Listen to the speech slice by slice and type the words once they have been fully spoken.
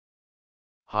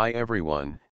Hi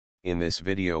everyone, in this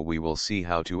video we will see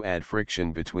how to add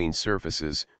friction between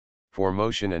surfaces, for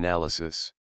motion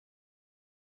analysis.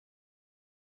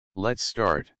 Let's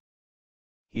start.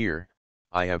 Here,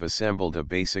 I have assembled a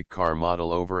basic car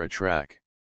model over a track.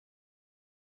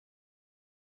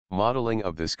 Modeling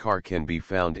of this car can be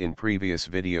found in previous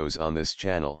videos on this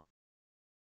channel.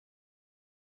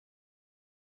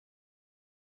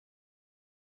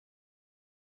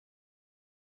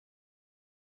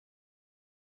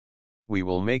 We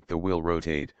will make the wheel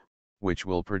rotate, which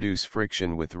will produce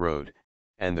friction with road,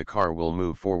 and the car will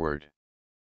move forward.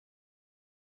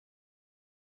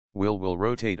 Wheel will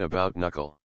rotate about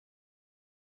knuckle.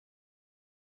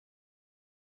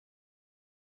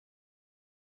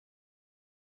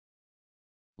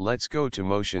 Let's go to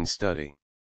motion study.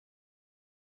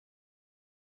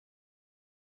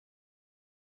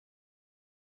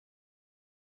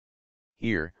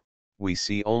 Here, we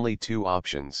see only two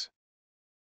options.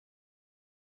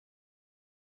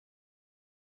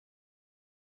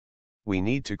 We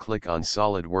need to click on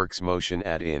SolidWorks Motion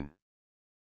Add-in.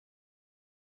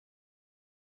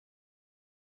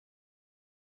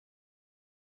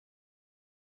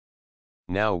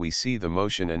 Now we see the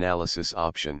motion analysis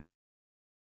option.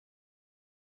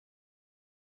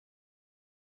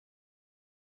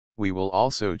 We will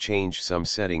also change some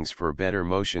settings for better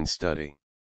motion study.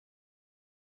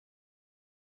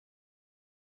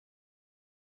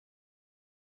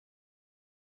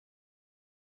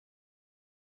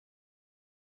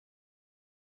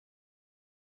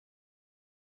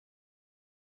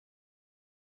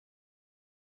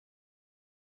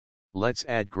 Let's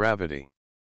add gravity.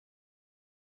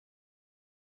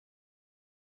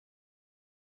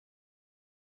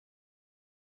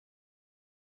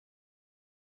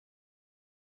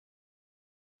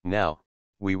 Now,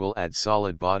 we will add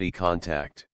solid body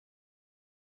contact.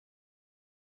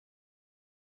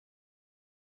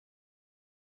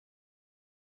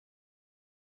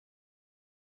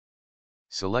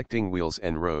 Selecting wheels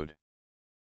and road.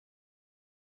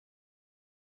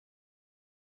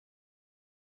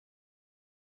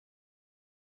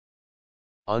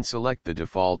 Unselect the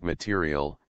default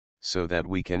material, so that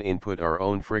we can input our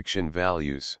own friction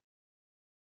values.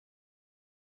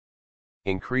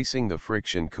 Increasing the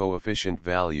friction coefficient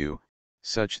value,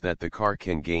 such that the car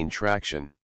can gain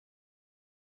traction.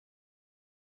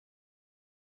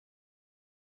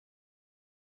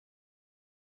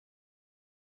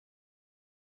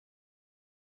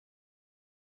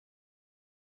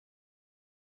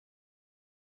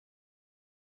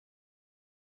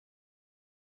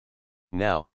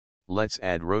 Now, let's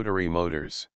add rotary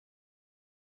motors.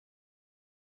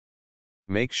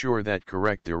 Make sure that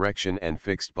correct direction and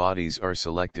fixed bodies are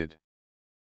selected.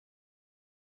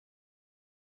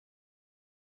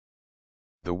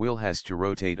 The wheel has to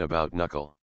rotate about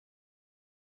knuckle.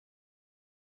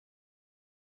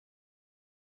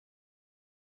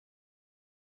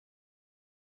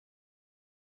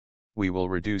 We will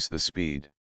reduce the speed.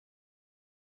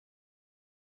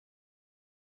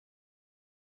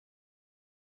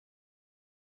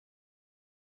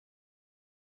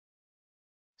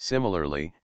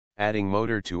 Similarly, adding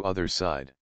motor to other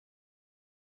side.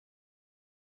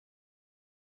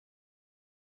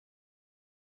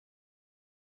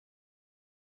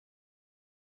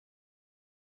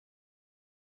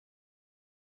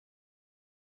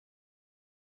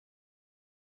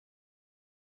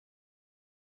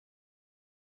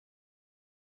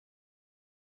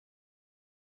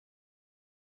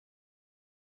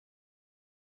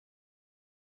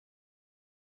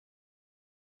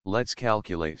 Let's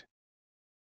calculate.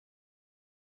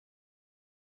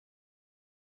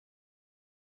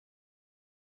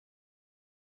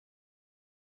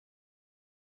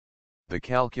 The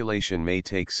calculation may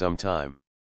take some time.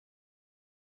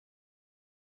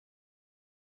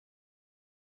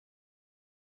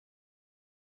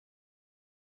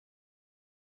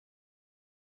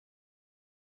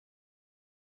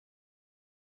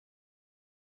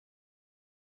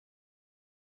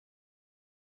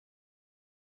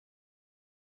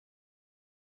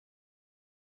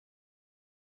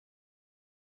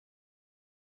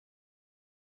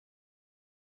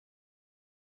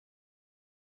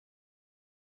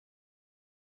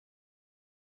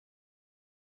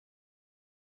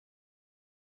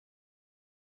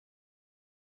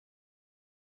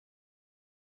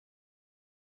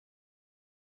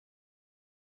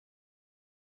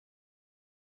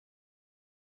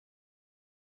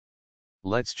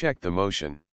 Let's check the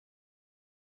motion.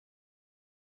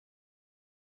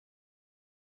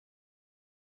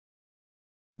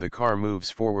 The car moves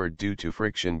forward due to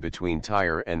friction between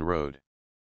tire and road.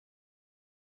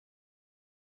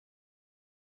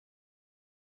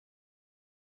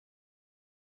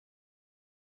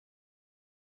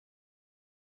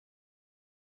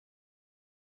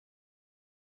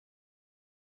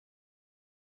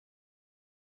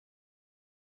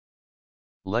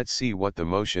 Let's see what the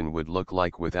motion would look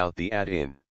like without the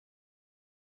add-in.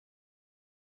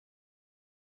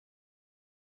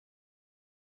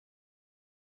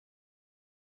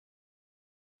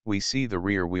 We see the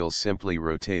rear wheels simply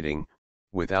rotating,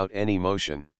 without any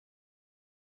motion.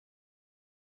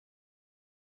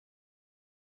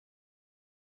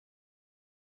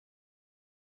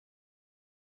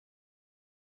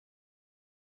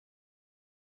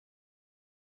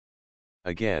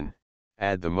 Again,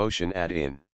 add the motion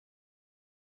add-in.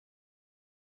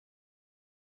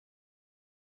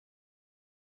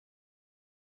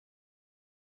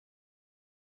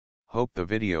 Hope the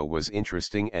video was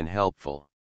interesting and helpful.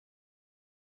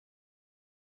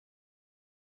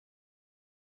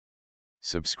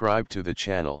 Subscribe to the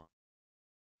channel.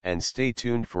 And stay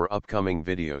tuned for upcoming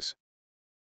videos.